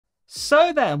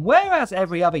So then, whereas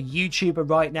every other YouTuber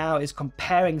right now is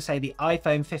comparing, say, the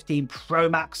iPhone 15 Pro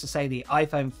Max to, say, the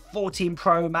iPhone 14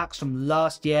 Pro Max from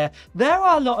last year, there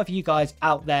are a lot of you guys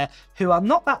out there who are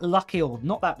not that lucky or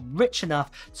not that rich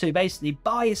enough to basically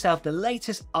buy yourself the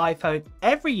latest iPhone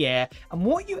every year. And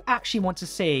what you actually want to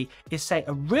see is, say,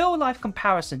 a real-life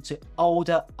comparison to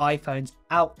older iPhones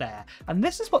out there. And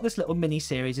this is what this little mini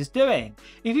series is doing.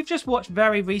 If you've just watched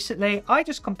very recently, I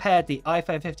just compared the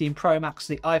iPhone 15 Pro Max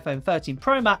to the iPhone 13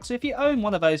 Pro Max. So if you own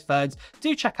one of those phones,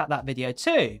 do check out that video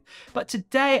too. But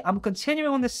today I'm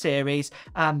continuing on this series,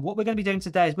 and what we're going to be doing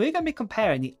today is we're going to be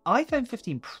comparing the iPhone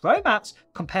 15 Pro Max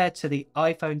compared to the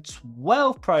iPhone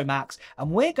 12 Pro Max, and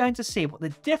we're going to see what the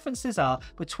differences are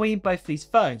between both these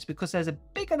phones, because there's a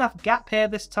big enough gap here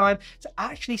this time to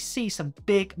actually see some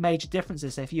big major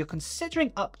differences. So if you're considering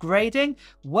upgrading,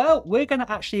 well, we're going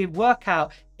to actually work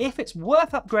out if it's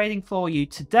worth upgrading for you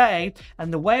today.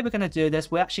 And the way we're going to do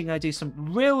this, we're actually going to do some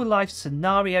real life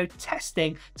scenario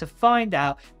testing to find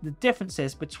out the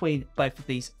differences between both of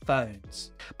these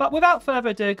phones. But without further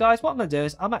ado, guys, what I'm going to do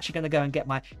is I'm actually going to go and get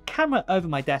my camera over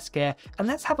my desk here, and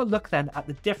let's have a look then at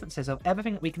the differences of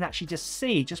everything that we can actually just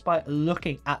see just by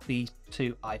looking at these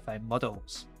two iPhone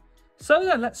models. So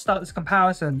then let's start this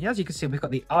comparison. As you can see, we've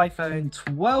got the iPhone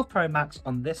 12 Pro Max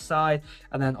on this side,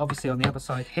 and then obviously on the other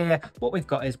side here, what we've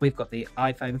got is we've got the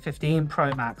iPhone 15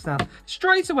 Pro Max. Now,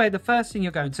 straight away, the first thing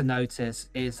you're going to notice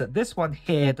is that this one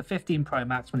here, the 15 Pro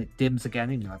Max, when it dims again,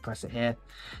 and I press it here,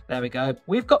 there we go.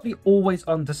 We've got the always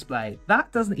on display.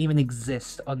 That doesn't even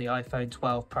exist on the iPhone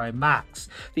 12 Pro Max.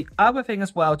 The other thing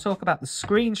as well, talk about the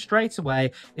screen straight away,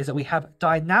 is that we have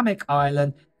dynamic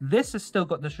island. This has still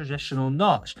got the traditional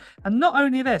notch. And not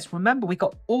only this, remember, we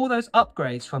got all those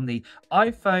upgrades from the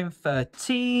iPhone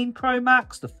 13 Pro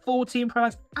Max, the 14 Pro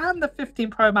Max, and the 15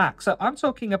 Pro Max. So I'm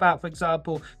talking about, for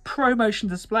example, ProMotion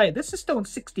display. This is still on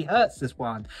 60 Hertz, this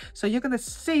one. So you're going to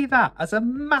see that as a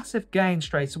massive gain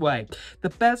straight away. The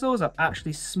bezels are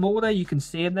actually smaller. You can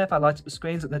see in there, if I light up the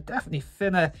screens, that they're definitely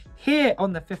thinner here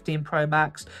on the 15 Pro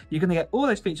Max. You're going to get all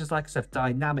those features, like I said,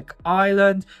 dynamic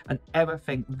island and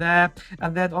everything there.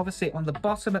 And then obviously on the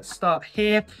bottom at start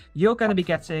here, you're going to be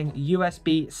getting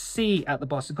USB-C at the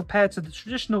bottom compared to the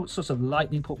traditional sort of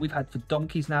lightning port we've had for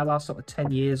donkeys now, last sort of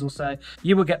 10 years or so.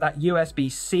 You will get that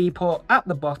USB-C port at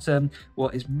the bottom,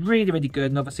 what is really, really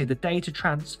good. And obviously the data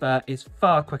transfer is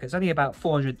far quicker. It's only about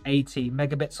 480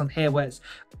 megabits on here, where it's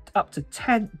up to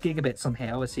 10 gigabits on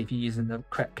here, obviously if you're using the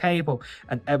correct cable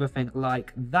and everything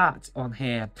like that on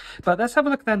here. But let's have a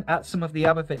look then at some of the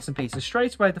other bits and pieces.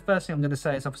 Straight away, the first thing I'm going to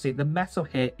say is obviously the metal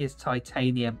here is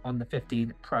titanium on the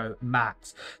 15 Pro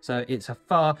Max. So it's a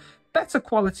far better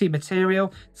quality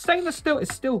material. Stainless steel is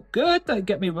still good, don't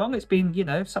get me wrong. It's been, you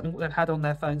know, something they've had on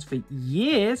their phones for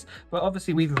years, but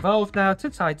obviously we've evolved now to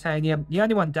titanium. The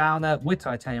only one down there with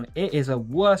titanium, it is a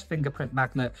worse fingerprint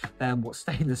magnet than what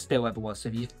stainless steel ever was. So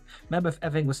if you remember, if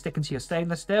everything was sticking to your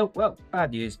stainless steel, well,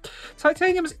 bad news.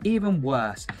 Titanium is even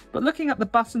worse. But looking at the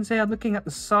buttons here, looking at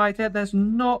the side here, there's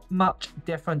not much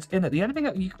difference in it. The only thing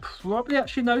that you probably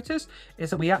actually notice is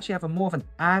that we actually have a more of an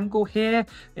angle here.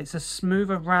 It's a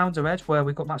smoother, rounder edge, where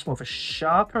we've got much more of a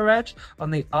sharper edge on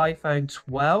the iPhone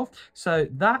 12. So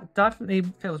that definitely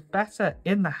feels better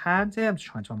in the hand here. I'm just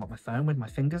trying to unlock my phone with my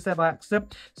fingers there by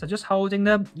accident. So just holding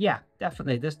them, yeah,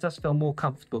 definitely this does feel more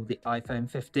comfortable with the iPhone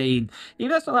 15. Even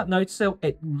though it's not that noticeable,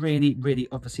 it really, really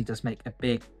obviously does make a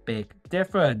big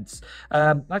difference.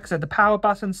 Like I said, the power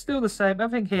button's still the same.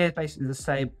 Everything here is basically the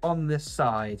same on this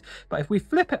side. But if we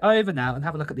flip it over now and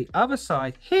have a look at the other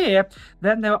side here,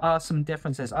 then there are some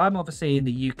differences. I'm obviously in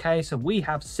the UK, so we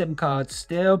have SIM cards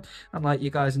still. Unlike you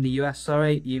guys in the US,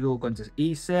 sorry, you've all gone to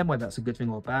eSIM, whether that's a good thing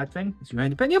or a bad thing, it's your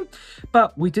own opinion.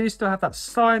 But we do still have that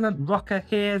silent rocker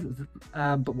here,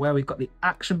 but where we've got the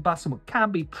action button, what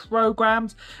can be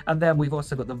programmed. And then we've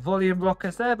also got the volume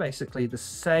rockers. They're basically the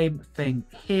same thing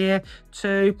here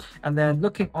too. And then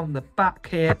looking on the back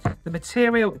here, the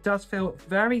material does feel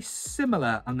very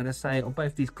similar, I'm going to say, on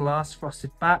both these glass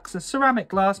frosted backs. The ceramic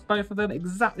glass, both of them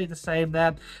exactly the same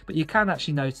there, but you can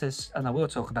actually notice, and I will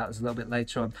talk about this a little bit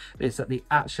later on, is that the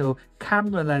actual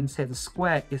camera lens here, the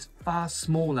square, is far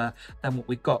smaller than what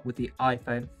we've got with the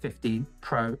iPhone 15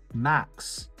 Pro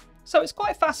Max. So it's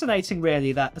quite fascinating,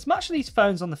 really, that as much as these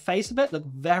phones on the face of it look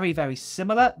very, very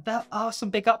similar, there are some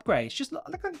big upgrades. Just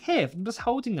look here, I'm just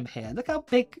holding them here. Look how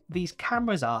big these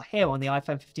cameras are here on the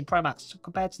iPhone 15 Pro Max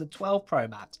compared to the 12 Pro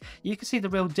Max. You can see the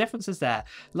real differences there.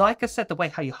 Like I said, the way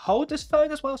how you hold this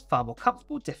phone as well is far more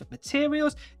comfortable, different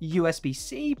materials,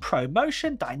 USB-C,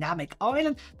 ProMotion, dynamic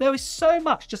island. There is so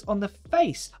much just on the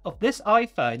face of this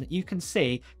iPhone that you can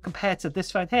see compared to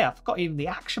this phone here. I forgot even the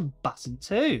action button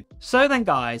too. So then,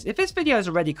 guys, if this video has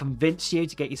already convinced you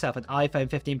to get yourself an iPhone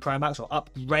 15 Pro Max or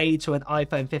upgrade to an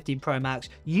iPhone 15 Pro Max,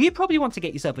 you probably want to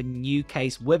get yourself a new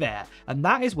case with it, and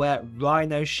that is where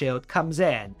Rhino Shield comes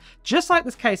in. Just like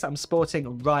this case I'm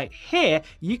sporting right here,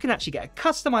 you can actually get a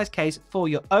customized case for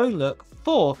your own look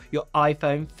for your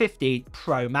iPhone 15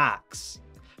 Pro Max.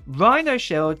 Rhino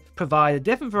Shield provide a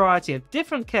different variety of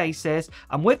different cases,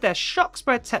 and with their shock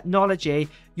spread technology,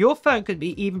 your phone can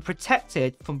be even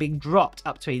protected from being dropped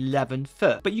up to 11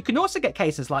 foot. But you can also get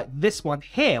cases like this one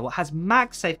here, what has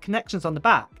MagSafe connections on the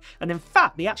back. And in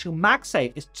fact, the actual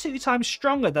MagSafe is 2 times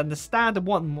stronger than the standard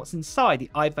one what's inside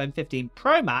the iPhone 15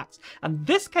 Pro Max. And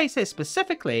this case here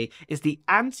specifically is the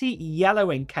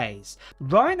anti-yellowing case.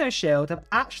 Rhino Shield have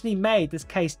actually made this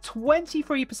case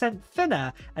 23%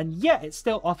 thinner, and yet it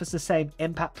still offers the same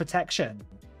impact protection.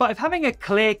 But if having a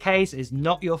clear case is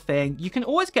not your thing, you can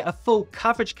always get a full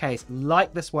coverage case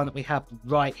like this one that we have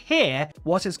right here,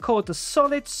 what is called the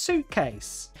solid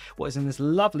suitcase, what is in this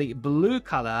lovely blue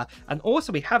color, and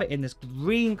also we have it in this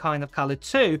green kind of color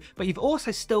too, but you've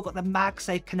also still got the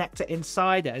MagSafe connector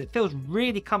inside it, and it feels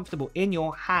really comfortable in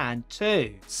your hand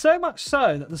too. So much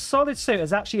so that the solid suit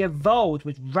has actually evolved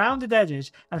with rounded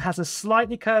edges and has a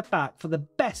slightly curved back for the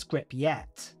best grip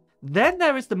yet. Then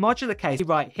there is the modular case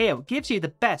right here, which gives you the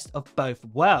best of both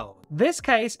worlds. This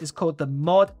case is called the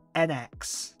Mod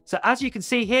NX. So as you can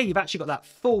see here, you've actually got that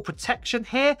full protection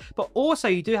here, but also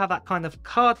you do have that kind of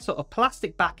card sort of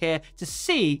plastic back here to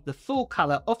see the full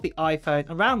color of the iPhone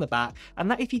around the back.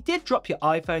 And that if you did drop your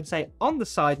iPhone, say on the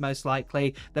side most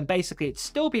likely, then basically it'd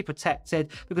still be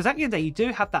protected, because at the end of the day, you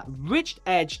do have that ridged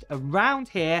edge around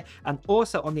here and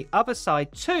also on the other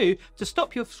side too, to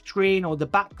stop your screen or the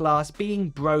back glass being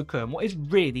broken, what is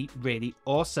really, really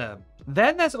awesome.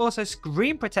 Then there's also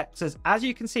screen protectors, as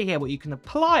you can see here, what you can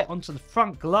apply onto the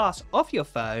front glass of your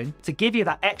phone to give you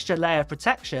that extra layer of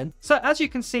protection. So as you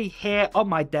can see here on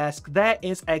my desk, there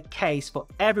is a case for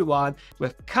everyone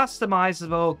with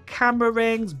customizable camera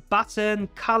rings, button,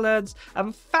 colors,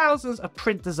 and thousands of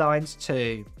print designs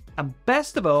too. And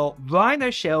best of all,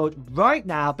 Rhino Shield right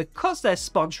now, because they're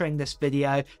sponsoring this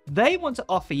video, they want to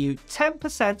offer you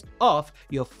 10% off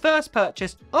your first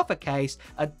purchase of a case,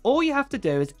 and all you have to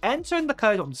do is enter in the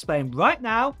code I'm displaying right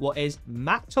now, what is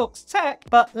Mac Talks Tech.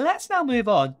 But let's now move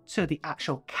on to the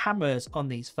actual cameras on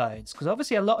these phones, because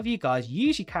obviously a lot of you guys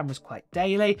use your cameras quite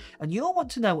daily, and you'll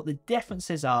want to know what the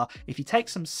differences are if you take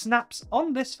some snaps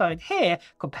on this phone here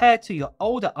compared to your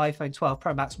older iPhone 12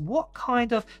 Pro Max. What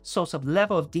kind of sort of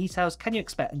level of details can you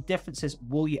expect, and differences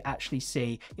will you actually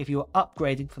see if you are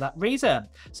upgrading for that reason?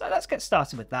 So let's get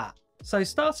started with that. So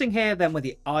starting here then with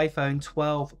the iPhone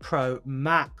 12 Pro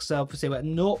Max, so obviously we're at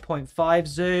 0.5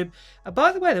 zoom. And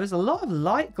by the way, there was a lot of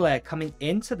light glare coming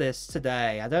into this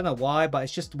today. I don't know why, but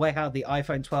it's just the way how the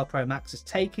iPhone 12 Pro Max is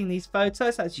taking these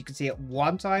photos. As you can see at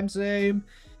 1 times zoom,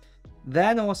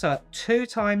 then also at 2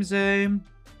 times zoom,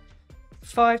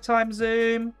 5 times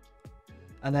zoom,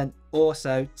 and then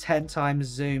also 10 times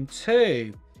zoom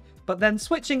too. But then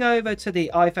switching over to the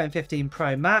iPhone 15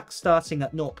 Pro Max, starting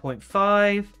at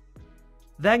 0.5,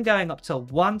 then going up to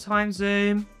 1 times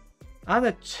zoom and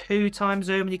a 2 times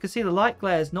zoom, and you can see the light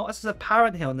glare is not as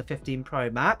apparent here on the 15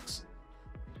 Pro Max.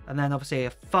 And then obviously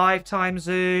a 5 times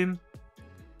zoom,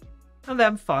 and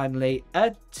then finally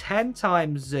a 10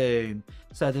 times zoom.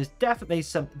 So there's definitely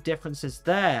some differences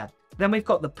there. Then we've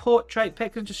got the portrait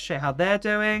pictures, just to show how they're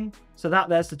doing. So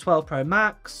there's the 12 Pro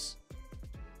Max.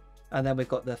 And then we've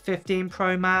got the 15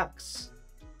 Pro Max.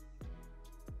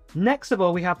 Next of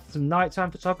all, we have some nighttime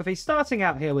photography, starting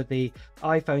out here with the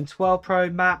iPhone 12 Pro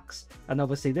Max. And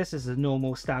obviously this is a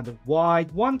normal standard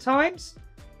wide 1 times.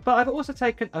 But I've also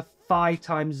taken a 5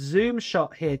 times zoom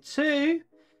shot here too.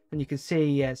 And you can see,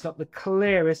 yeah, it's not the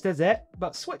clearest, is it?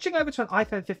 But switching over to an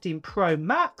iPhone 15 Pro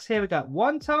Max, here we go at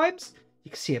 1 times. You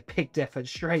can see a big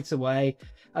difference straight away.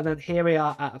 And then here we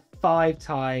are at a 5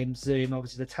 times zoom,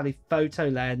 obviously the telephoto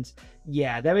lens.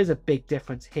 Yeah, there is a big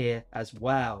difference here as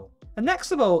well. And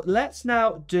next of all, let's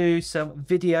now do some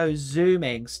video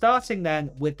zooming, starting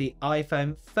then with the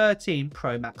iPhone 13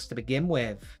 Pro Max to begin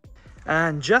with.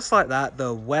 And just like that,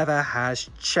 the weather has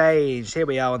changed. Here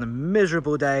we are on a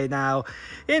miserable day now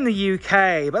in the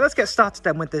UK. But let's get started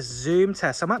then with this zoom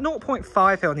test. So I'm at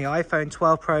 0.5 here on the iPhone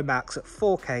 12 Pro Max at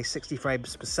 4K 60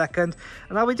 frames per second.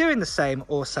 And I'll be doing the same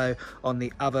also on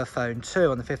the other phone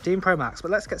too, on the 15 Pro Max. But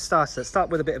let's get started. Let's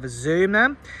start with a bit of a zoom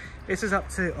then. This is up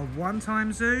to a 1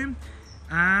 times zoom.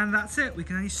 And that's it. We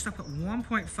can only stop at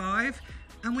 1.5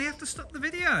 and we have to stop the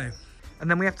video. And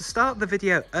then we have to start the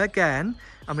video again,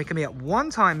 and we can be at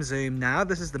 1 times zoom now.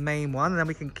 This is the main one, and then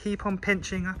we can keep on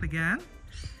pinching up again.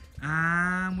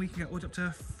 And we can get all up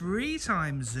to 3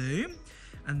 times zoom.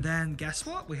 And then guess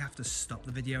what? We have to stop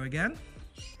the video again.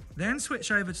 Then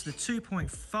switch over to the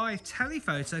 2.5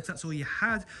 telephoto, because that's all you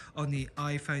had on the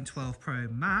iPhone 12 Pro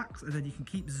Max. And then you can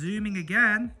keep zooming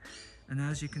again. And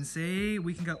as you can see,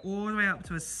 we can go all the way up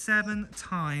to a 7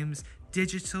 times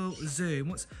digital zoom.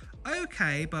 What's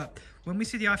okay, but when we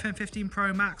see the iPhone 15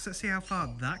 Pro Max, let's see how far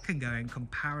that can go in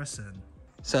comparison.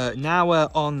 So now we're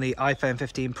on the iPhone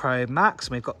 15 Pro Max,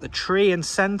 and we've got the tree in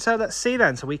center. Let's see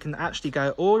then. So we can actually go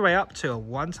all the way up to a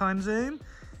 1 time zoom.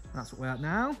 That's what we're at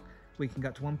now. We can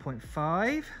go to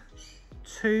 1.5,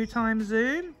 2 times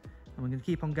zoom, and we're going to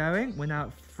keep on going. We're now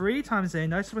at 3 times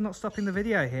zoom. Notice we're not stopping the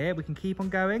video here. We can keep on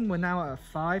going. We're now at a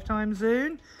 5 times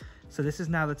zoom. So this is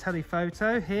now the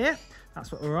telephoto here.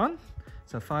 That's what we're on.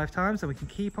 So 5 times, and we can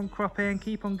keep on cropping,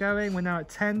 keep on going. We're now at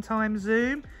 10 times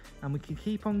zoom, and we can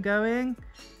keep on going.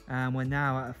 And we're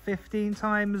now at a 15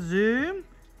 times zoom.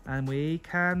 And we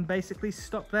can basically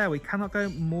stop there. We cannot go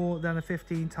more than a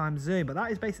 15 times zoom, but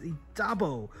that is basically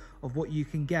double of what you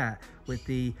can get with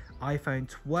the iPhone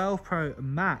 12 Pro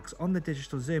Max on the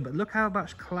digital zoom. But look how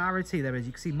much clarity there is.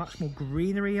 You can see much more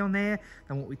greenery on here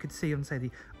than what we could see on, say,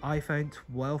 the iPhone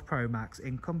 12 Pro Max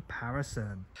in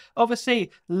comparison.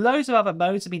 Obviously, loads of other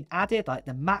modes have been added, like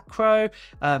the macro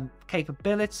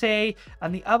capability.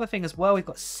 And the other thing as well, we've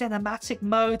got cinematic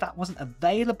mode that wasn't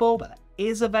available, but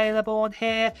is available on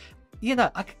here. You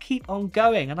know, I could keep on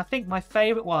going, and I think my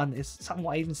favorite one is something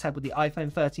what I even said with the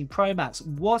iPhone 13 Pro Max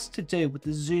was to do with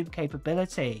the zoom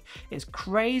capability. It's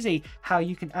crazy how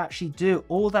you can actually do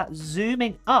all that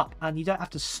zooming up and you don't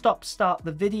have to start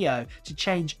the video to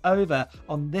change over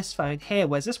on this phone here,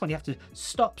 whereas this one you have to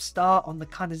start on the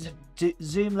kind of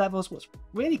zoom levels. What's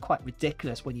really quite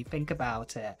ridiculous when you think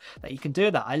about it, that you can do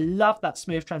that. I love that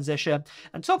smooth transition.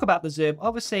 And talk about the zoom,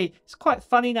 obviously it's quite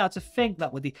funny now to think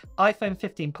that with the iPhone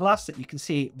 15 Plus that you can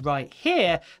see right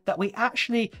here, that we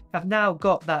actually have now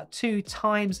got that 2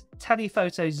 times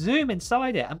telephoto zoom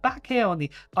inside it. And back here on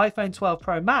the iPhone 12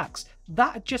 Pro Max,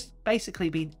 that had just basically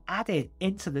been added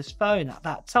into this phone at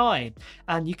that time.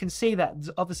 And you can see that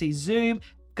obviously zoom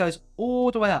goes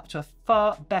all the way up to a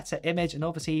far better image, and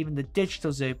obviously even the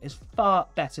digital zoom is far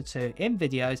better too in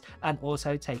videos and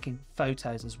also taking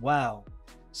photos as well.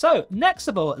 So next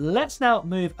of all, let's now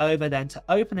move over then to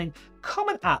opening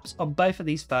common apps on both of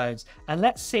these phones, and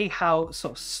let's see how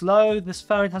sort of slow this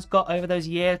phone has got over those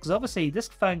years, because obviously this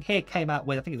phone here came out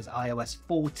with, I think it was iOS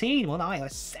 14, well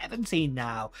iOS 17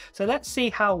 now. So let's see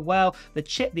how well the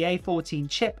chip, the A14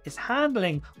 chip, is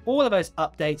handling all of those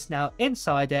updates now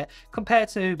inside it compared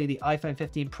to the iPhone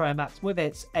 15 Pro Max with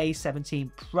its A17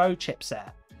 Pro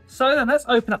chipset. So then let's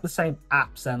open up the same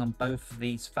apps then on both of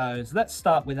these phones. Let's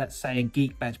start with, let's say, in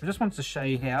Geekbench. But I just wanted to show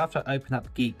you here, after I open up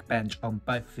Geekbench on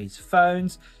both of these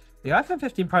phones, the iPhone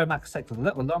 15 Pro Max takes a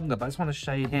little longer, but I just want to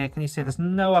show you here. Can you see there's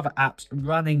no other apps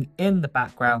running in the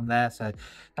background there? So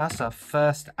that's our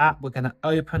first app we're going to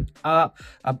open up.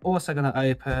 I'm also going to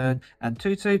open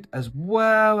AnTuTu as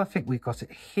well. I think we've got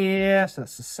it here. So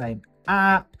that's the same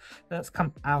app. Let's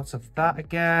come out of that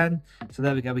again. So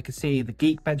there we go. We can see the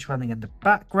Geekbench running in the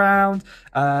background.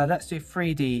 Let's do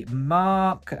 3D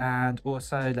Mark, and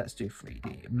also let's do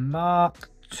 3D Mark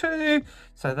 2.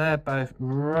 So they're both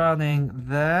running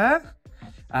there.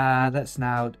 Let's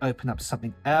now open up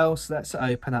something else. Let's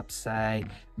open up, say,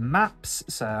 Maps.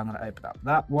 So I'm going to open up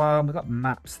that one. We've got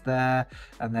Maps there,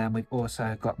 and then we've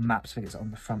also got Maps. I think it's on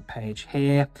the front page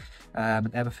here, and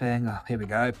everything. Oh, here we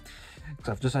go.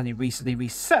 So I've just only recently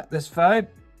reset this phone,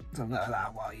 so look at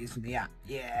that while using the app.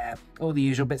 Yeah, all the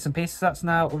usual bits and pieces. That's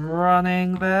now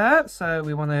running there. So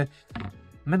we want to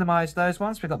minimize those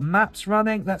ones. We've got Maps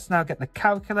running. Let's now get the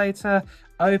calculator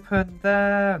open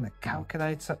there, and the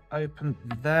calculator open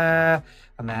there,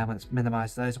 and then let's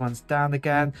minimize those ones down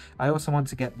again. I also want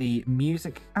to get the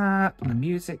music app and the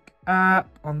music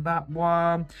app on that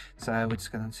one, so we're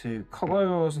just going to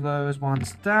close those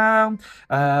ones down.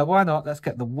 Why not? Let's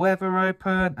get the weather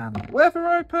open and the weather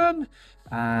open,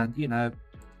 and you know,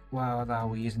 well, now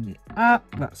we're using the app,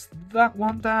 that's that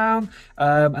one down.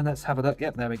 And let's have a look.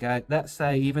 Yep, there we go. Let's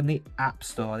say even the App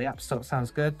Store. The App Store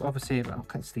sounds good. Obviously, I'll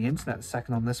catch the internet a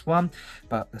second on this one,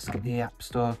 but let's get the App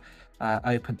Store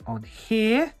open on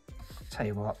here. Tell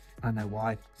you what, I know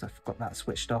why, because I've got that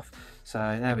switched off. So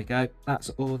there we go, that's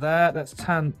all there. Let's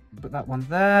put that one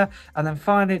there, and then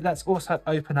finally let's also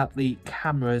open up the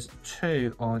cameras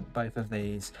too on both of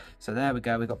these. So there we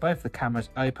go, we've got both the cameras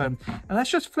open, and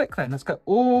let's just flick them. Let's go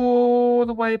all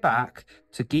the way back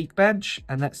to Geekbench,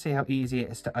 and let's see how easy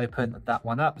it is to open that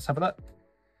one up. Let's have a look.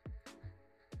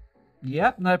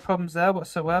 Yep, no problems there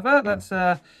whatsoever. Let's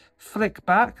flick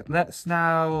back. Let's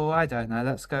now, I don't know,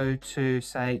 let's go to,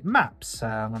 say, maps. So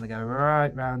I'm going to go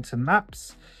right round to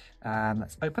maps, and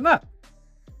let's open that.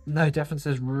 No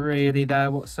differences really there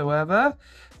whatsoever.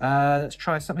 Let's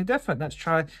try something different. Let's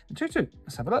try Tutu.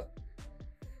 Let's have a look.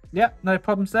 Yeah, no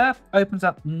problems there. Opens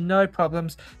up, no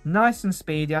problems. Nice and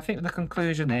speedy. I think the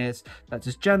conclusion is that,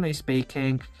 just generally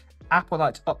speaking, Apple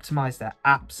like to optimize their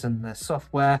apps and their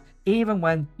software, even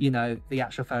when, you know, the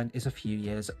actual phone is a few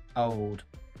years old.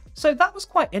 So that was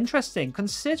quite interesting,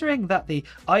 considering that the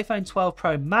iPhone 12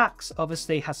 Pro Max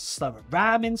obviously has slower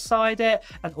RAM inside it,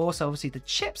 and also obviously the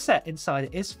chipset inside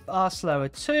it is far slower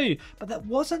too, but there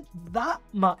wasn't that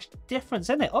much difference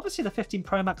in it. Obviously the 15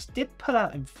 Pro Max did pull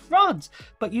out in front,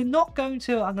 but you're not going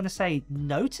to, I'm going to say,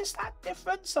 notice that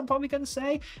difference, I'm probably going to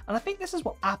say. And I think this is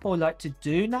what Apple like to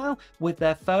do now with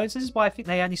their phones. This is why I think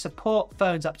they only support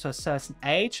phones up to a certain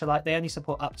age. So like they only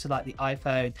support up to like the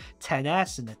iPhone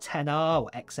XS and the XR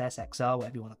or XS, XR,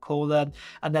 whatever you want to call them,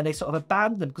 and then they sort of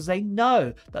abandon them because they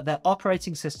know that their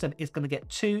operating system is going to get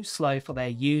too slow for their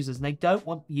users, and they don't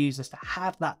want users to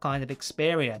have that kind of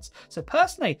experience. So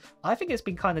personally, I think it's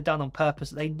been kind of done on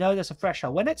purpose. They know there's a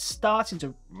threshold. When it's starting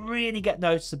to really get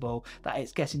noticeable that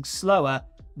it's getting slower,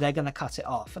 they're going to cut it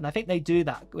off. And I think they do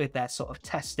that with their sort of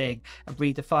testing and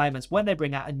redefinements when they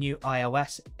bring out a new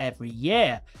iOS every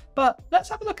year. But let's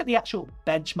have a look at the actual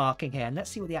benchmarking here, and let's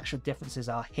see what the actual differences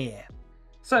are here.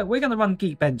 So we're going to run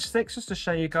Geekbench 6 just to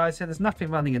show you guys here. There's nothing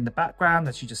running in the background,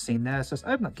 as you just seen there. So let's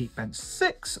open up Geekbench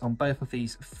 6 on both of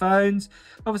these phones.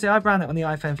 Obviously, I've ran it on the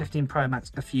iPhone 15 Pro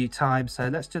Max a few times. So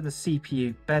let's do the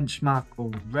CPU benchmark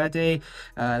already.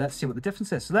 Let's see what the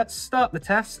difference is. So let's start the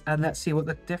test and let's see what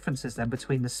the difference is then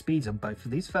between the speeds on both of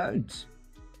these phones.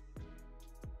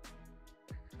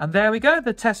 And there we go,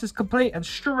 the test is complete, and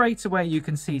straight away you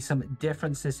can see some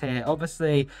differences here.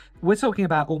 Obviously, we're talking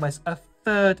about almost a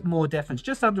third more difference,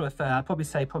 just under a third. I'd probably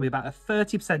say probably about a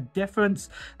 30% difference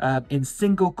in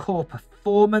single core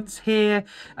performance here.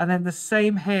 And then the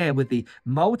same here with the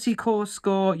multi-core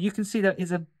score. You can see there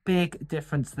is a big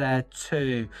difference there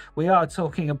too. We are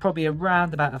talking probably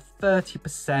around about a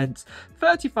 30%,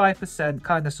 35%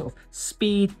 kind of sort of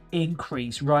speed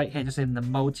increase right here just in the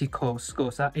multi-core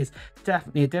score. So that is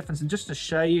definitely a difference. And just to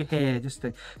show you here, just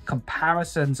the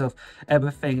comparisons of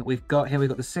everything that we've got here, we've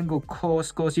got the single core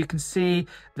scores. You can see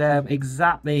them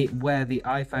exactly where the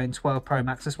iPhone 12 Pro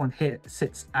Max, this one here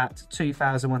sits at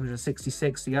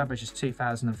 2,166. The average is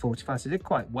 2,045. So they did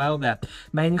quite well there,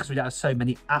 mainly because we don't have so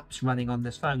many apps running on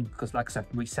this phone, because like I said,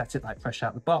 we set it like fresh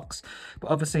out the box.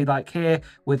 But obviously like here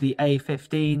with the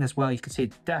A15 as well, you can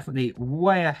see definitely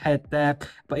way ahead there.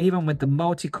 But even with the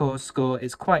multi-core score,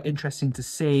 it's quite interesting to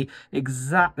see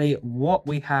exactly what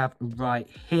we have right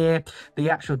here. The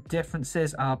actual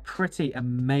differences are pretty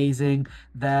amazing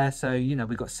there. So, you know,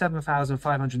 we've got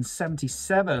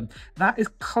 7,577. That is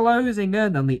closing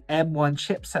in on the M1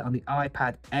 chipset on the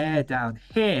iPad Air down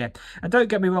here. And don't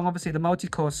get me wrong, obviously the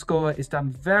multi-core score is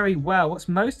done very well. What's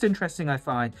most interesting, I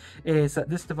find, is that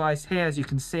this device here, as you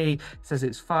can see, says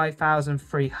it's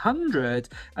 5,300,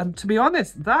 and to be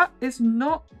honest, that is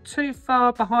not too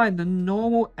far behind the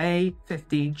normal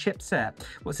A15 chipset.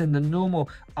 What's in the normal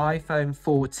iPhone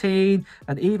 14,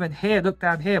 and even here, look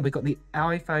down here, we've got the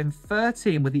iPhone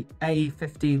 13 with the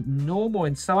A15 normal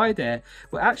inside it.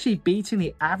 We're actually beating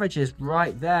the averages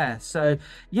right there. So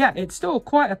yeah, it's still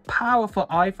quite a powerful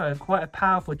iPhone, quite a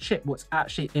powerful chip what's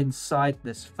actually inside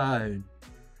this phone.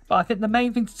 But I think the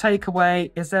main thing to take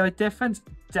away, is there a difference?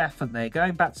 Definitely.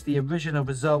 Going back to the original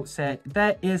results here,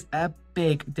 there is a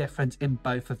big difference in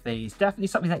both of these. Definitely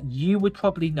something that you would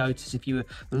probably notice if you were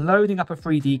loading up a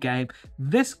 3D game.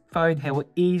 This phone here will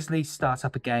easily start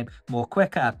up a game more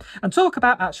quicker. And talk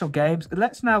about actual games,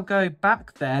 let's now go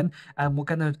back then, and we're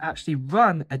going to actually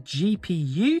run a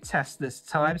GPU test this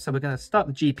time. So we're going to start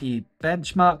the GPU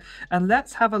benchmark, and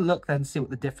let's have a look then, see what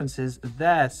the difference is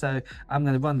there. So I'm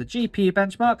going to run the GPU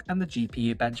benchmark and the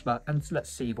GPU benchmark, and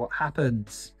let's see what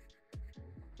happens.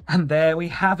 And there we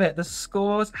have it. The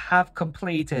scores have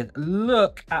completed.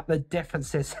 Look at the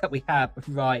differences that we have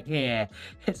right here.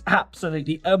 It's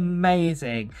absolutely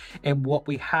amazing in what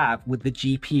we have with the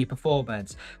GPU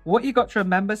performance. What you got to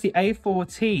remember is the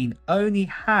A14 only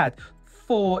had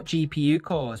 4 GPU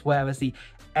cores, whereas the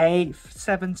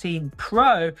A17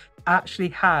 Pro actually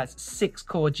has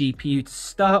 6-core GPU to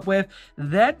start with.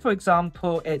 Then, for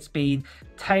example, it's been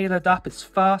tailored up, it's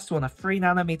faster on a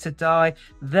 3nm die.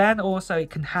 Then also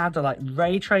it can handle like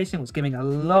ray tracing, which is giving a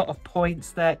lot of points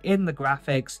there in the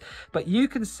graphics. But you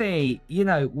can see, you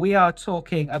know, we are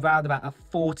talking around about a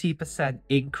 40%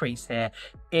 increase here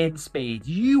in speed.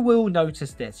 You will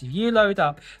notice this. If you load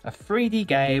up a 3D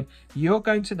game, you're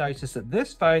going to notice that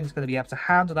this phone is going to be able to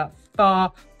handle that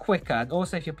far quicker. And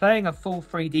also, if you're playing a full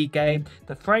 3D game,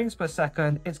 the frames per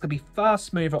second, it's going to be far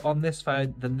smoother on this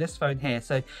phone than this phone here.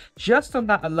 So just on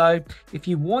that alone, if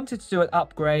you wanted to do an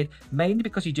upgrade, mainly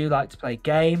because you do like to play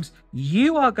games,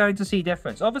 you are going to see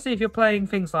difference. Obviously, if you're playing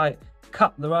things like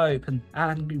Cut the Rope and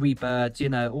Angry Birds, you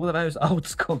know, all of those old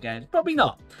school games, probably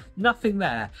not. Nothing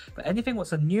there. But anything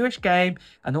what's a newish game,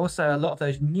 and also a lot of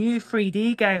those new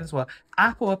 3D games where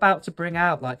Apple are about to bring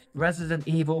out, like Resident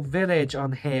Evil Village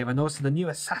on here, and also the new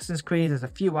Assassin's Creed, there's a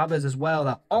few others as well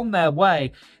that are on their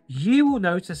way. You will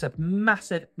notice a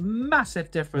massive, massive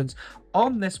difference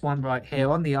on this one right here,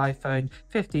 on the iPhone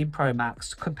 15 Pro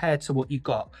Max, compared to what you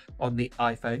got on the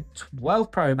iPhone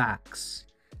 12 Pro Max.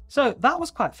 So that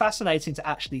was quite fascinating to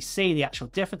actually see the actual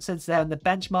differences there in the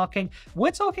benchmarking.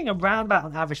 We're talking around about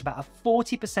on average about a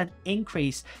 40%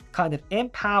 increase kind of in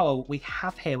power we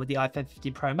have here with the iPhone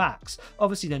 15 Pro Max.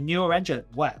 Obviously the newer engine,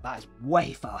 well, that is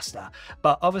way faster.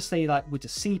 But obviously like with the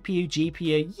CPU,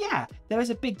 GPU, yeah, there is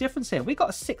a big difference here. We got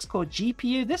a 6-core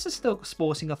GPU. This is still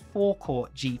sporting a 4-core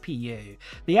GPU.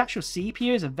 The actual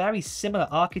CPU is a very similar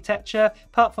architecture,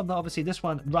 apart from that obviously this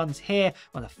one runs here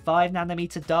on a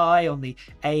 5nm die on the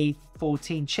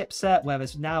A14 chipset,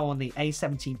 whereas now on the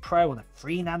A17 Pro on a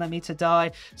 3nm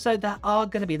die. So there are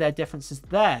going to be their differences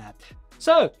there.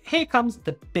 So here comes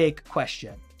the big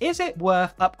question. Is it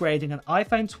worth upgrading an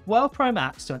iPhone 12 Pro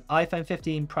Max to an iPhone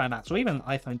 15 Pro Max or even an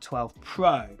iPhone 12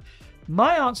 Pro?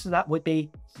 My answer to that would be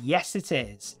yes, it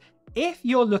is. If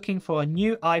you're looking for a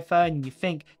new iPhone and you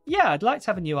think, yeah, I'd like to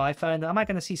have a new iPhone, am I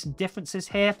going to see some differences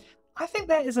here? I think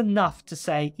there is enough to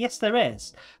say, yes, there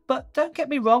is. But don't get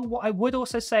me wrong, what I would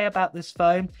also say about this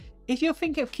phone, if you're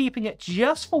thinking of keeping it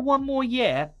just for one more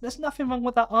year, there's nothing wrong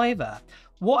with that either.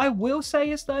 What I will say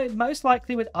is though, most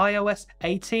likely with iOS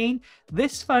 18,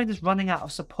 this phone is running out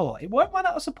of support. It won't run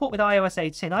out of support with iOS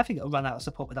 18. I think it'll run out of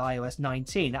support with iOS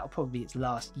 19. That'll probably be its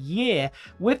last year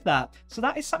with that. So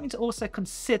that is something to also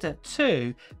consider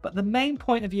too. But the main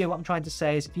point of view, what I'm trying to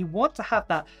say is if you want to have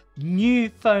that new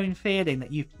phone feeling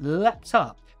that you've leapt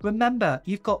up, remember,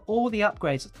 you've got all the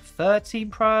upgrades of the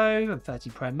 13 Pro and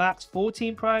 13 Pro Max,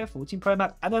 14 Pro, 14 Pro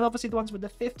Max, and then obviously the ones with the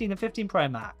 15 and 15 Pro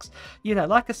Max. You know,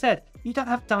 like I said, you don't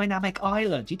have dynamic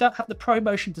island, you don't have the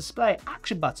ProMotion display,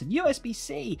 action button,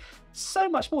 USB-C, so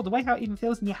much more, the way how it even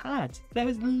feels in your hand. There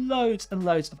is loads and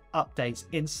loads of updates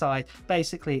inside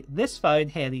basically this phone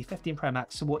here, the 15 Pro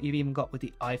Max, to what you've even got with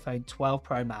the iPhone 12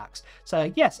 Pro Max.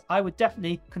 So yes, I would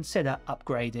definitely consider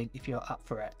upgrading if you're up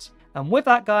for it. And with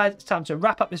that, guys, it's time to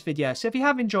wrap up this video. So if you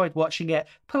have enjoyed watching it,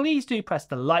 please do press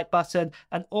the like button.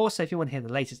 And also, if you want to hear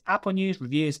the latest Apple news,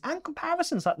 reviews, and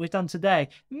comparisons like we've done today,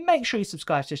 make sure you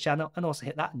subscribe to this channel and also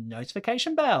hit that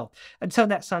notification bell. Until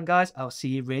next time, guys, I'll see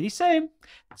you really soon.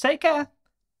 Take care.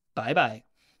 Bye-bye.